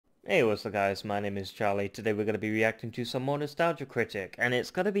Hey, what's up guys, my name is Charlie. Today we're going to be reacting to some more Nostalgia Critic, and it's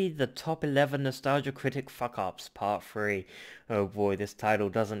going to be the top 11 Nostalgia Critic fuck-ups, part 3. Oh boy, this title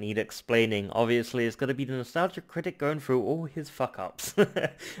doesn't need explaining. Obviously, it's going to be the Nostalgia Critic going through all his fuck-ups.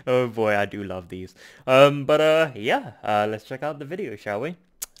 Oh boy, I do love these. Let's check out the video, shall we?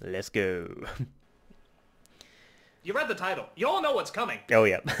 Let's go. You read the title. You all know what's coming. Oh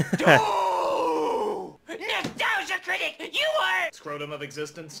yeah. Oh! Nostalgia Critic, you are! Scrotum of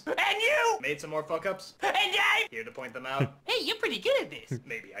existence. And you! Made some more fuck-ups. And I! Here to point them out. Hey, you're pretty good at this.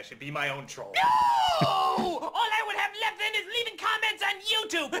 Maybe I should be my own troll. No! All I would have left then is leaving comments on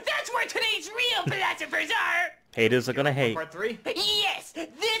YouTube. That's where today's real philosophers are. Haters are gonna hate. Part 3? Yes,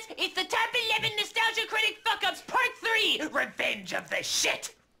 this is the top 11 Nostalgia Critic fuck-ups part 3, Revenge of the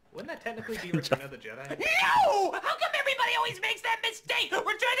Shit. Wouldn't that technically be Return of the Jedi? No! How come everybody always makes that mistake? Return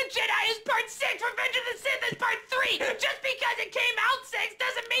of the Jedi is part 6, Revenge of the Sith is part 3. Just because it came out 6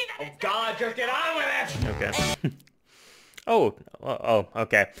 doesn't mean that it's... God, just get on with it!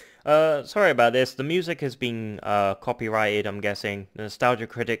 Okay. Okay. Sorry about this. The music is being copyrighted, I'm guessing. The Nostalgia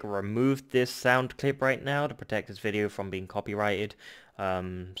Critic removed this sound clip right now to protect his video from being copyrighted.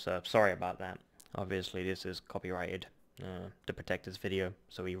 So sorry about that. Obviously, this is copyrighted to protect his video,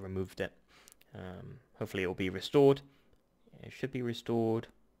 so he removed it. Hopefully, it will be restored. It should be restored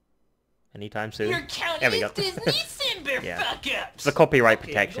anytime soon. You're counting There we go. Disney Simber Yeah. fuck-ups. It's a copyright Okay,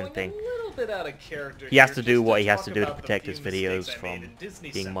 protection going thing. a little bit out of character He has here, to do just what he has to talk do to about the protect his few videos mistakes I made from in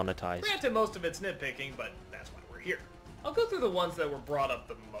Disney being Center. monetized. Granted, most of it's nitpicking, but that's why we're here. I'll go through the ones that were brought up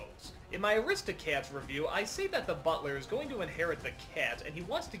the most. In my Aristocats review, I say that the butler is going to inherit the cat, and he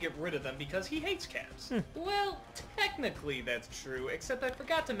wants to get rid of them because he hates cats. Well, technically that's true, except I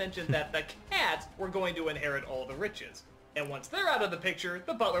forgot to mention that the cats were going to inherit all the riches. And once they're out of the picture,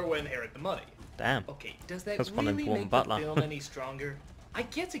 the butler will inherit the money. Damn. Okay, does that That's one really important make butler. the film any stronger? I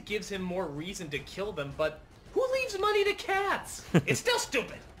guess it gives him more reason to kill them, but who leaves money to cats? It's still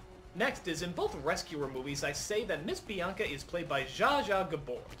stupid! Next is, in both Rescuer movies, I say that Miss Bianca is played by Zsa Zsa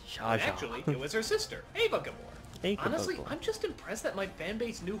Gabor. Zsa When Zsa. Actually, it was her sister, Ava Gabor. Ava Honestly, Gabor. I'm just impressed that my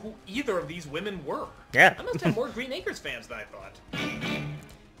fanbase knew who either of these women were. Yeah. I must have more Green Acres fans than I thought.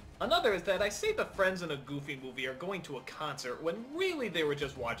 Another is that I say the friends in a Goofy movie are going to a concert when really they were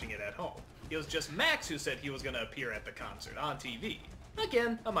just watching it at home. It was just Max who said he was going to appear at the concert on TV.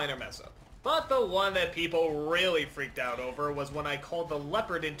 Again, a minor mess up. But the one that people really freaked out over was when I called the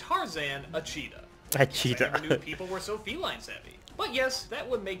leopard in Tarzan a cheetah. A I cheetah. never knew people were so feline savvy. But yes, that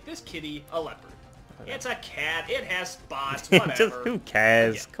would make this kitty a leopard. It's a cat, it has spots, whatever. Just who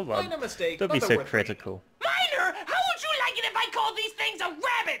cares? Again, Come on. minor mistake, Don't but be they're so worth bringing critical. Minor, how would you like it if I called these things a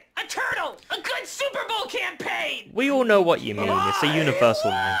rabbit, a turtle, a good Super Bowl campaign? We all know what you mean. It's a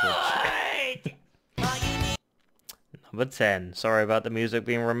universal language. Right. Number 10. Sorry about the music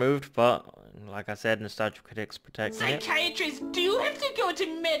being removed, but like I said, Nostalgia Critics protecting it. Psychiatrist, do you have to go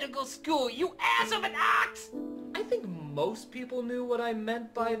to medical school, you ass of an ox? I think most people knew what I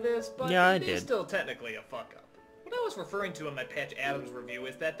meant by this, but Yeah, I it is did. still technically a fuck-up. What I was referring to in my Patch Adams review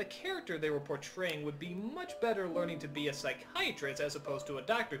is that the character they were portraying would be much better learning to be a psychiatrist as opposed to a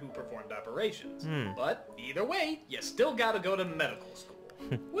doctor who performed operations. But either way, you still gotta go to medical school.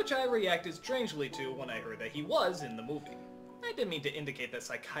 Which I reacted strangely to when I heard that he was in the movie. I didn't mean to indicate that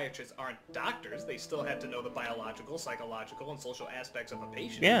psychiatrists aren't doctors. They still have to know the biological, psychological, and social aspects of a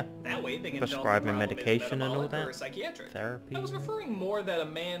patient. Yeah. That way they can Prescribing tell if the problem is medication and all metabolic or that. psychiatric. Therapy. I was referring more that a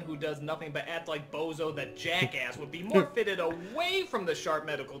man who does nothing but act like Bozo the Jackass would be more fitted away from the sharp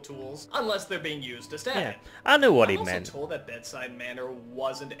medical tools unless they're being used to stab Yeah. him. I know what he I'm also meant. told that bedside manner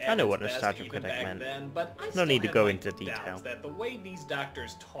wasn't at I know its what best Nostalgia even Critic back meant. then, but I No still need to have go my into doubts detail. that the way these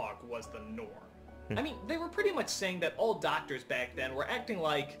doctors talk was the norm. I mean, they were pretty much saying that all doctors back then were acting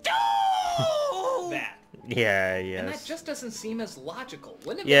like that. Yeah, And that yes. just doesn't seem as logical.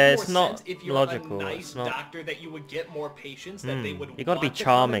 Wouldn't it Yeah, make it's more not sense if you're logical, a it's nice not- doctor that you would get more patients, that they would You gotta be want to come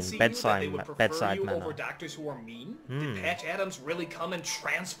charming, and see bedside you, that they would ma- prefer bedside you manner. over doctors who are mean? Did Patch Adams really come and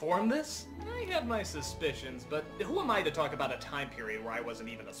transform this? I have my suspicions, but who am I to talk about a time period where I wasn't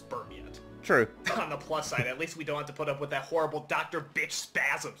even a sperm yet? True. On the plus side, at least we don't have to put up with that horrible Dr. Bitch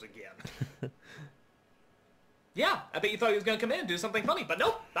spasms again. Yeah, I bet you thought he was gonna come in and do something funny, but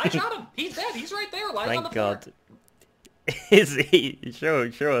nope, I shot him. He's dead. He's right there, lying on the Thank floor. God. Is he? Show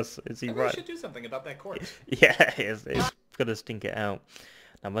us. Is he I really right? should do something about that corpse. Yeah, it's gonna stink it out.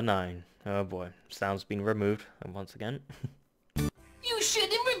 Number 9. Oh boy. Sound's been removed. And once again. You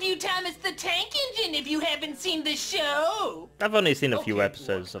shouldn't review Thomas the Tank Engine if you haven't seen the show. I've only seen a few Okay,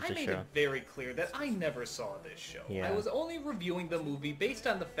 episodes look, of the I made show. it very clear that I never saw this show. Yeah. I was only reviewing the movie based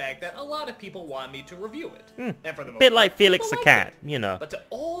on the fact that a lot of people want me to review it. And for the most Bit like part, Felix people the liked Cat, it. you know. But to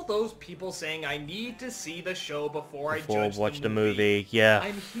all those people saying I need to see the show before I judge Watch the movie, yeah.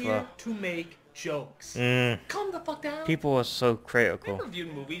 I'm here to make jokes. Calm the fuck down. People are so critical. I've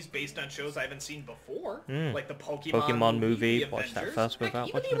reviewed movies based on shows I haven't seen before, like the Pokemon, Pokemon movie, the watch that Avengers. first Heck, without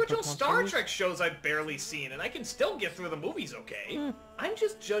even watching the original the Pokemon Star series. Trek shows I've barely seen, and I can still get through the movies okay. I'm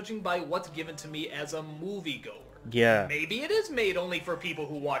just judging by what's given to me as a moviegoer. Yeah. Maybe it is made only for people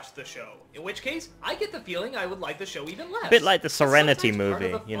who watch the show, in which case, I get the feeling I would like the show even less. Bit like the But Serenity sometimes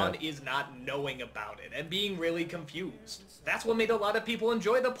movie, part of the you know. fun is not knowing about it and being really confused. That's what made a lot of people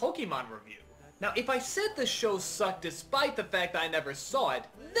enjoy the Pokemon review. Now, if I said the show sucked despite the fact I never saw it,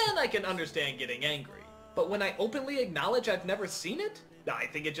 then I can understand getting angry. But when I openly acknowledge I've never seen it, I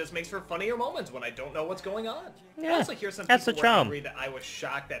think it just makes for funnier moments when I don't know what's going on. Yeah, I also hear some that's people the were charm. angry that I was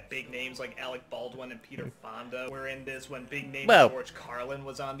shocked that big names like Alec Baldwin and Peter Fonda were in this when big name Well- George Carlin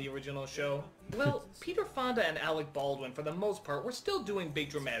was on the original show. Well, Peter Fonda and Alec Baldwin, for the most part, were still doing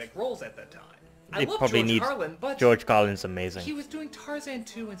big dramatic roles at that time. They I love probably George need Carlin, but George Carlin's amazing. he was doing Tarzan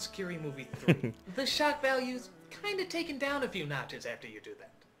 2 and Scary Movie 3. The shock value's kinda taken down a few notches after you do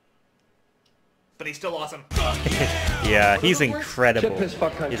that. But he's still awesome. Yeah, he's the worst? incredible. Chip his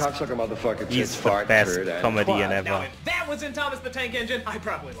fuck cunt He's, cocksucker motherfucker he's chick the fart best turd and comedian twat. Now, ever. if that was in Thomas the Tank Engine, I'd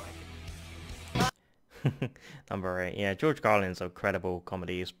probably like it. Number 8. Yeah, George Carlin's incredible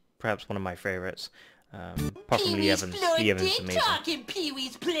comedy. He's perhaps one of my favorites. Apart from Lee Pee-wee's Evans. Floyd Lee Evans is did amazing. talk in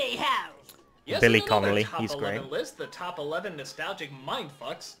Pee-wee's Playhouse. Yes, Billy in another Connolly, top he's 11 great. list, the top 11 nostalgic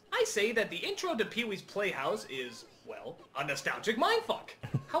mindfucks, I say that the intro to Pee-wee's Playhouse is, well, a nostalgic mindfuck.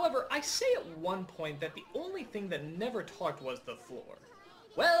 However, I say at one point that the only thing that never talked was the floor.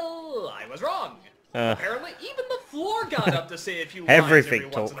 Well, I was wrong. Apparently, even the floor got up to say a few lines Everything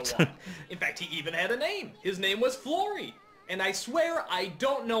every once in talked. a while. In fact, he even had a name. His name was Flory. And I swear I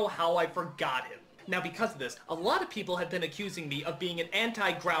don't know how I forgot him. Now, because of this, a lot of people have been accusing me of being an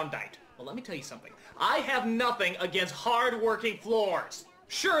anti-groundite. Well, let me tell you something. I have nothing against hard-working floors.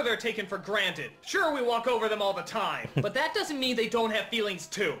 Sure, they're taken for granted. Sure, we walk over them all the time. But that doesn't mean they don't have feelings,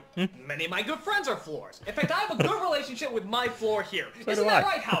 too. Many of my good friends are floors. In fact, I have a good relationship with my floor here. Isn't do that I.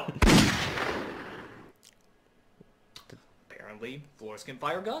 right, Howard? Apparently, floors can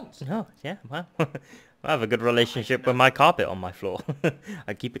fire guns. Oh, yeah, well, I have a good relationship with my carpet on my floor.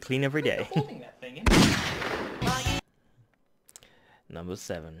 I keep it clean every You're day. holding that thing in. Number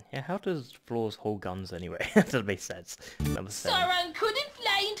 7. Yeah, how does floors hold guns anyway? That doesn't make sense. Number 7. Sauron couldn't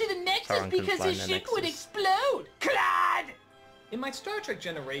fly into the Nexus Sauron couldn't because fly his in the ship would Nexus. explode. Clad! In my Star Trek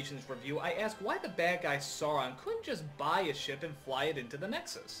Generations review, I asked why the bad guy Sauron couldn't just buy a ship and fly it into the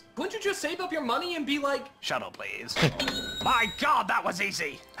Nexus. Couldn't you just save up your money and be like, Shuttle, please. My God, that was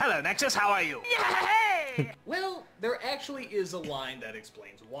easy. Hello, Nexus. How are you? Yay! well, there actually is a line that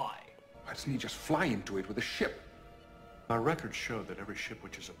explains why. Why doesn't he just fly into it with a ship? Our records show that every ship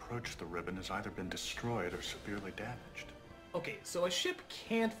which has approached the ribbon has either been destroyed or severely damaged. Okay, so a ship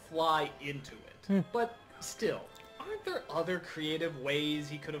can't fly into it, but still, aren't there other creative ways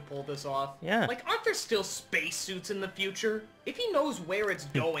he could have pulled this off? Yeah. Like, aren't there still spacesuits in the future? If he knows where it's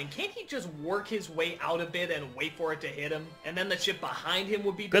going, can't he just work his way out a bit and wait for it to hit him? And then the ship behind him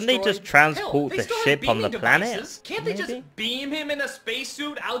would be Couldn't they destroyed? just transport Hell, they the still have ship on the beaming planet? devices. Can't they just Maybe? beam him in a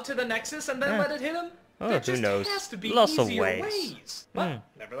spacesuit out to the Nexus and then Yeah. let it hit him? Oh, there who just knows? has to be Lots of easier ways. But,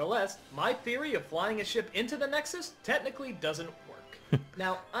 nevertheless, my theory of flying a ship into the Nexus technically doesn't work.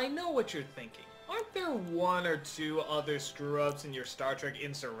 Now, I know what you're thinking. Aren't there one or two other screw-ups in your Star Trek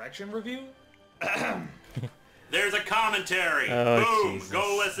Insurrection review? There's a commentary. Oh, Boom. Jesus.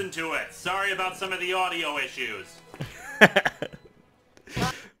 Go listen to it. Sorry about some of the audio issues.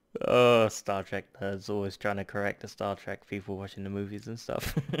 Oh, Star Trek nerds always trying to correct the Star Trek people watching the movies and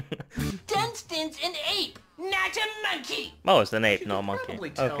stuff. Dunstan's an ape, not a monkey. Oh, it's an ape, You not a can monkey. probably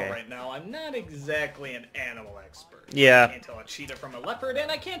tell Okay. right now I'm not exactly an animal expert. Yeah. I can't tell a cheetah from a leopard, and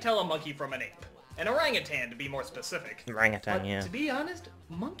I can't tell a monkey from an ape. An orangutan, to be more specific. Orangutan, But yeah. to be honest,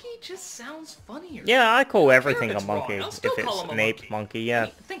 monkey just sounds funnier. Yeah, I call I everything don't a care if it's wrong. monkey. I'll If still it's call him a an ape monkey, yeah. I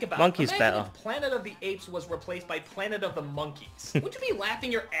mean, think about Monkey's it. Imagine better. if Planet of the Apes was replaced by Planet of the Monkeys. Would you be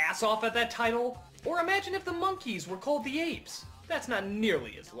laughing your ass off at that title? Or imagine if the monkeys were called the apes. That's not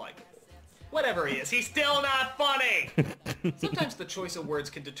nearly as likable. Whatever he is, he's still not funny! Sometimes the choice of words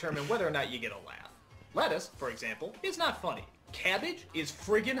can determine whether or not you get a laugh. Lettuce, for example, is not funny. Cabbage is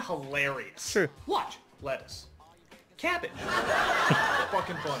friggin' hilarious. True. Watch. Lettuce. Cabbage.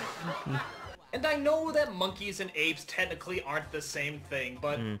 Fucking funny. And I know that monkeys and apes technically aren't the same thing,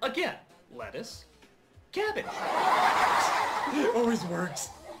 but again, lettuce, cabbage. Always works.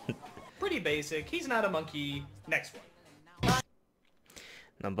 Pretty basic. He's not a monkey. Next one.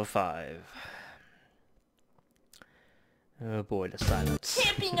 Number 5. Oh boy, the silence.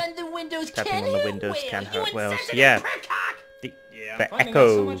 Tapping on the windows Tapping can on the hurt windows whales. can hurt You whales. insensitive Yeah. prickcock! Yeah, I'm The finding out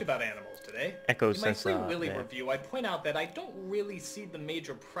so echo. much about animals today. Echo In my free sensor Willy there. review, I point out that I don't really see the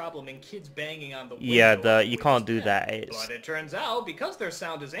major problem in kids banging on the window. Yeah, on you can't do Windows that. 10. It's, But it turns out, because their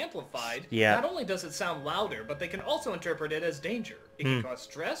sound is amplified, Yeah. not only does it sound louder, but they can also interpret it as danger. It can cause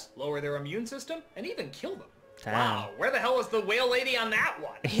stress, lower their immune system, and even kill them. Damn. Wow, where the hell was the whale lady on that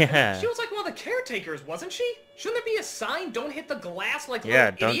one? Yeah. She was like one of the caretakers, wasn't she? Shouldn't there be a sign, don't hit the glass like Yeah,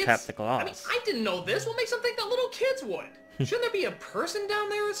 little don't idiots? tap the I mean, glass. I didn't know this. What makes them think that little kids would? Shouldn't there be a person down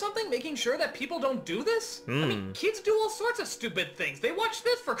there or something making sure that people don't do this? I mean, kids do all sorts of stupid things. They watch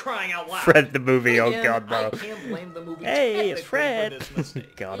this for crying out loud. Fred the movie, oh Again, god, no. I can't blame the movie Hey, it's technically Fred! for this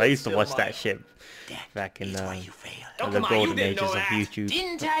mistake. God, I used to It's watch still that my shit back in That's why the you failed. Oh, come on, you golden didn't ages know of that. YouTube.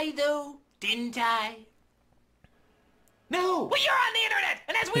 Didn't I, though? Didn't I? No! Well, you're on the internet,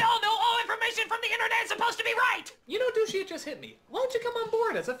 and as we all know, all information from the internet is supposed to be right! You know, Douchey, it just hit me. Why don't you come on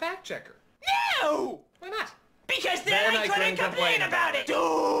board as a fact checker? No! Why not? Because then I couldn't complain about it!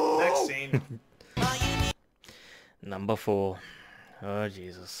 Next scene. Number 4. Oh,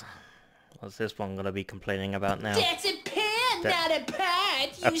 Jesus. What's this one gonna be complaining about now? That's a pan, not a pot,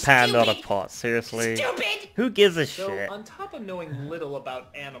 you A pan, not a stupid- pot. Seriously? Stupid! Who gives a So, shit? on top of knowing little about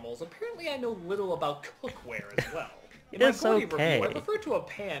animals, apparently I know little about cookware as well. In It's my Gordy okay. review, I referred to a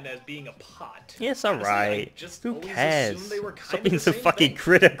pan as being a pot. Yes, Honestly, I alright. just Who always cares? assumed they were kind Stop of being the so same fucking thing.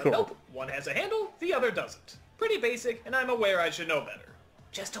 critical. But nope, one has a handle, the other doesn't. Pretty basic, and I'm aware I should know better.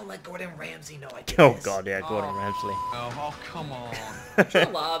 Just don't let Gordon Ramsay know I did Oh this. god, yeah, Gordon Ramsay. Oh, come on. I'm sure a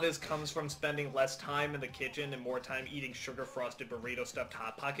lot of this comes from spending less time in the kitchen and more time eating sugar-frosted burrito-stuffed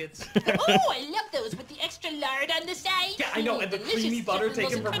Hot Pockets. Oh, I love those with the extra lard on the side. Yeah, I know, and the Delicious, creamy butter just the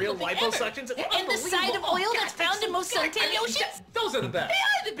most taken from real incredible thing liposuctions. ever. And the side of oil that's found in most suntan lotions. Those are the best.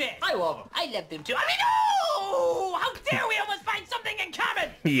 They are the best. I love them. I love them too. I mean, oh! How dare we almost find something in common?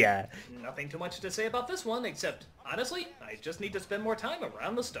 Yeah. Nothing too much to say about this one, except, honestly, I just need to spend more time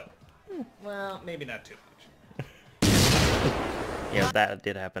around the stove. Well, maybe not too much. Yeah, that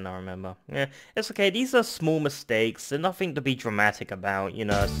did happen, I remember. Yeah, it's okay, these are small mistakes, they're nothing to be dramatic about, you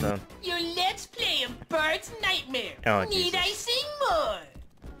know, so... Your Let's Play of Bart's Nightmare. Oh, Need I Jesus. sing more?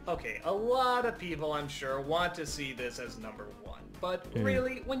 Okay, a lot of people, I'm sure, want to see this as number 1. But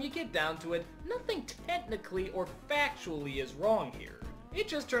really, when you get down to it, nothing technically or factually is wrong here. It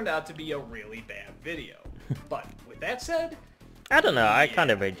just turned out to be a really bad video. But with that said, I don't know, I yeah,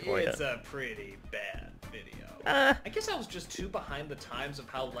 kind of enjoyed it's it. a pretty bad video. Uh, I guess I was just too behind the times of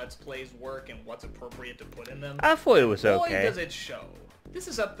how Let's Plays work and what's appropriate to put in them. I thought it was Boy, okay. does it show. This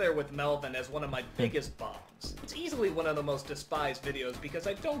is up there with Melvin as one of my biggest bombs. It's easily one of the most despised videos because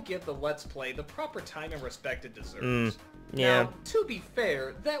I don't give the Let's Play the proper time and respect it deserves. yeah. Now, to be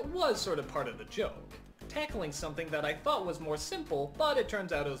fair, that was sort of part of the joke. Tackling something that I thought was more simple, but it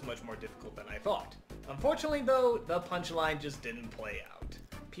turns out it was much more difficult than I thought. Unfortunately though, the punchline just didn't play out.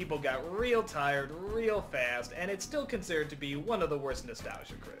 People got real tired real fast, and it's still considered to be one of the worst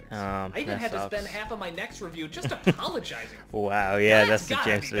nostalgia critics. I even that had to sucks. spend half of my next review just apologizing for Wow, yeah, That's that's the gotta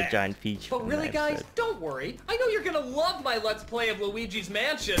James be the bad. Giant Peach. But from really, that guys, episode. don't worry. I know you're gonna love my Let's Play of Luigi's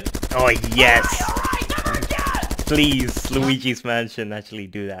Mansion. Oh, yes! Alright, never again! Please, Luigi's Mansion, actually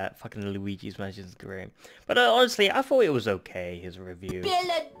do that. Fucking Luigi's Mansion is great. But honestly, I thought it was okay, his review.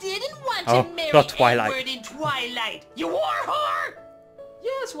 Bella didn't want Oh, to marry not Twilight. Edward in Twilight. You war whore!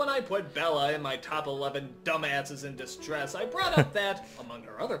 Yes, when I put Bella in my top 11 dumbasses in distress, I brought up that, among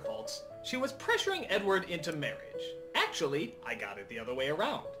her other faults, she was pressuring Edward into marriage. Actually, I got it the other way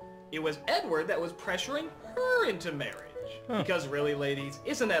around. It was Edward that was pressuring her into marriage. Because really, ladies,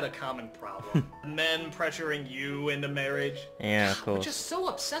 isn't that a common problem? Men pressuring you into marriage? Yeah, of We're course. just so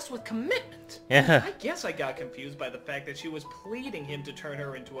obsessed with commitment. Yeah. I guess I got confused by the fact that she was pleading him to turn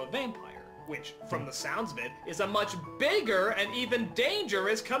her into a vampire, which, from the sounds of it, is a much bigger and even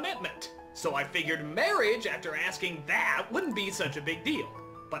dangerous commitment. So I figured marriage, after asking that, wouldn't be such a big deal.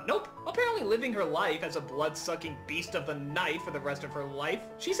 But nope, apparently living her life as a blood-sucking beast of the night for the rest of her life,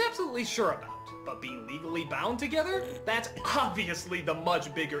 she's absolutely sure about. But being legally bound together? That's obviously the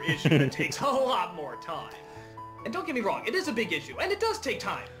much bigger issue that takes a lot more time. And don't get me wrong, it is a big issue, and it does take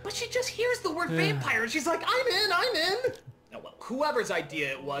time. But she just hears the word vampire and she's like, I'm in! Now well, whoever's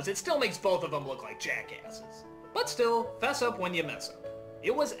idea it was, it still makes both of them look like jackasses. But still, fess up when you mess up.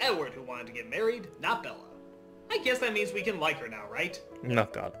 It was Edward who wanted to get married, not Bella. I guess that means we can like her now, right? Oh,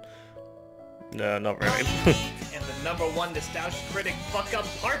 God. No, not really. And the #1 Nostalgia Critic fuck-up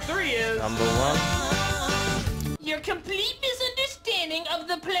part 3 is... Number 1. Your complete misunderstanding of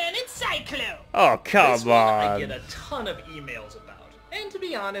the planet Cyclo. Oh, This come one I on. get a ton of emails about. And to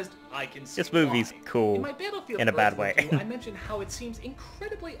be honest, I can see This movie's why. cool. In my Battlefield In a bad Earth way. review, I mentioned how it seems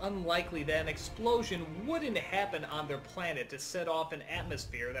incredibly unlikely that an explosion wouldn't happen on their planet to set off an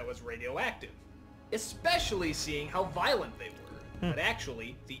atmosphere that was radioactive. Especially seeing how violent they were. But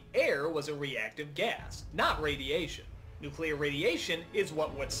actually, the air was a reactive gas, not radiation. Nuclear radiation is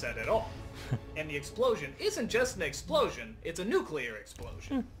what would set it off. And the explosion isn't just an explosion, it's a nuclear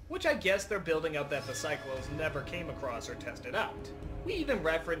explosion. Which I guess they're building up that the Cyclos never came across or tested out. We even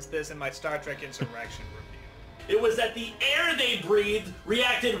referenced this in my Star Trek Insurrection review. It was that the air they breathed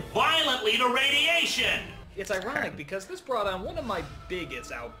reacted violently to radiation! It's ironic because this brought on one of my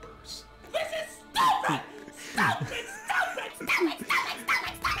biggest outbursts. This is stupid! Stupid! Stupid! Stupid! Stupid!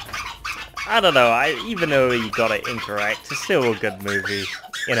 I don't know, even though you got it incorrect, it's still a good movie.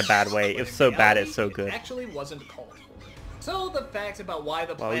 In a bad way. If so bad, it's so good. It actually wasn't called for. So the facts about why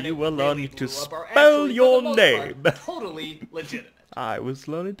the Well, planet you were really learning to blew up are spell actually, your for the most name. part, totally legitimate. I was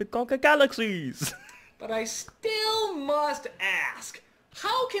learning to conquer galaxies. But I still must ask,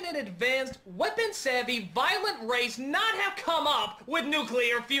 how can an advanced, weapon-savvy, violent race not have come up with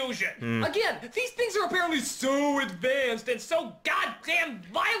nuclear fusion? Again, these things are apparently so advanced and so goddamn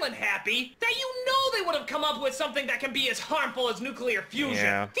violent happy that you know they would have come up with something that can be as harmful as nuclear fusion.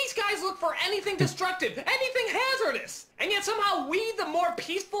 Yeah. These guys look for anything destructive, anything hazardous. And yet somehow we, the more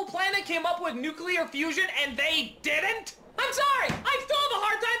peaceful planet, came up with nuclear fusion and they didn't? I'm sorry, I still have a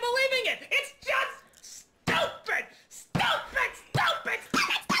hard time believing it. It's just stupid! Stupid! Stupid!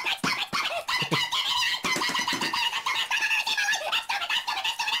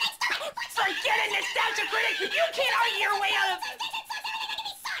 Forget it, Nostalgia Critic! You can't argue your way out of...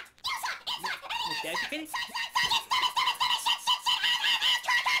 Nostalgia Critic?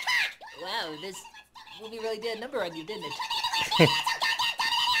 Wow, this movie really did a number on you, didn't it?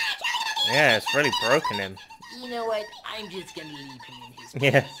 Yeah, it's really broken him. You know what? I'm just gonna leave him in his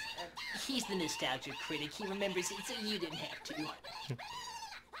place. Yeah. He's the Nostalgia Critic. He remembers it, so you didn't have to.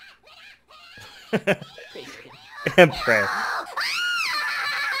 Pray for him. Pray.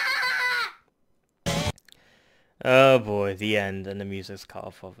 Oh boy, the end, and the music's cut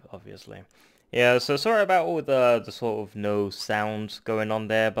off, obviously. Yeah, so sorry about all the sort of no sounds going on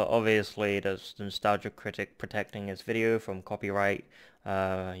there, but obviously there's the Nostalgia Critic protecting his video from copyright,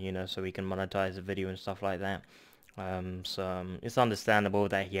 you know, so we can monetize the video and stuff like that. So it's understandable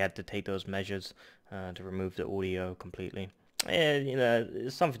that he had to take those measures to remove the audio completely. And, you know,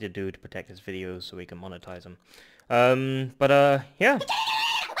 it's something to do to protect his videos so we can monetize them. Yeah.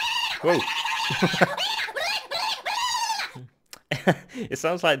 Whoa. It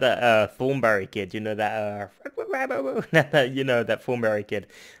sounds like that Thornberry kid, you know, that you know, that Thornberry kid,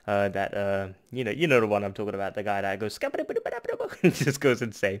 you know the one I'm talking about, the guy that goes just goes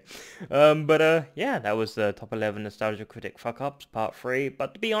insane. Yeah, that was the top 11 Nostalgia Critic fuck-ups, part 3.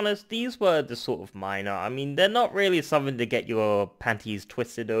 But to be honest, these were the sort of minor. I mean, they're not really something to get your panties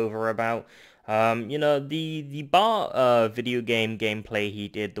twisted over about. You know, the bar video game gameplay he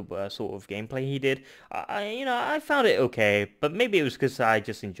did, the sort of gameplay he did, you know, I found it okay, but maybe it was because I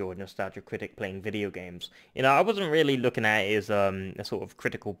just enjoyed Nostalgia Critic playing video games. You know, I wasn't really looking at it as a sort of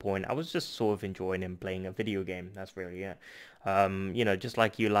critical point. I was just sort of enjoying him playing a video game. That's really it. You know, just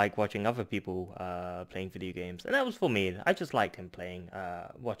like you like watching other people playing video games, and that was for me. I just liked him playing,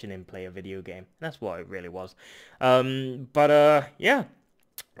 watching him play a video game. That's what it really was. Yeah.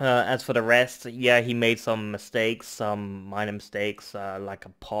 As for the rest, yeah, he made some mistakes, some minor mistakes, like a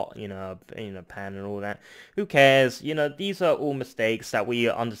pot, you know, in a pan and all that. Who cares? You know, these are all mistakes that we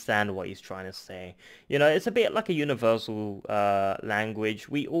understand what he's trying to say. You know, it's a bit like a universal language.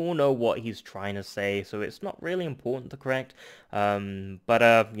 We all know what he's trying to say, so it's not really important to correct. You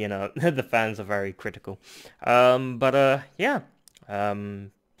know, the fans are very critical. Yeah.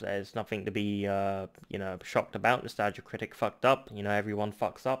 There's nothing to be, you know, shocked about. Nostalgia Critic fucked up. You know, everyone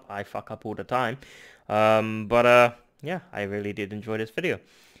fucks up. I fuck up all the time. Yeah, I really did enjoy this video.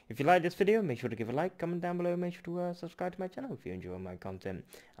 If you like this video, make sure to give a like, comment down below, make sure to subscribe to my channel if you enjoy my content.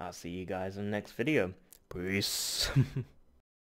 I'll see you guys in the next video. Peace.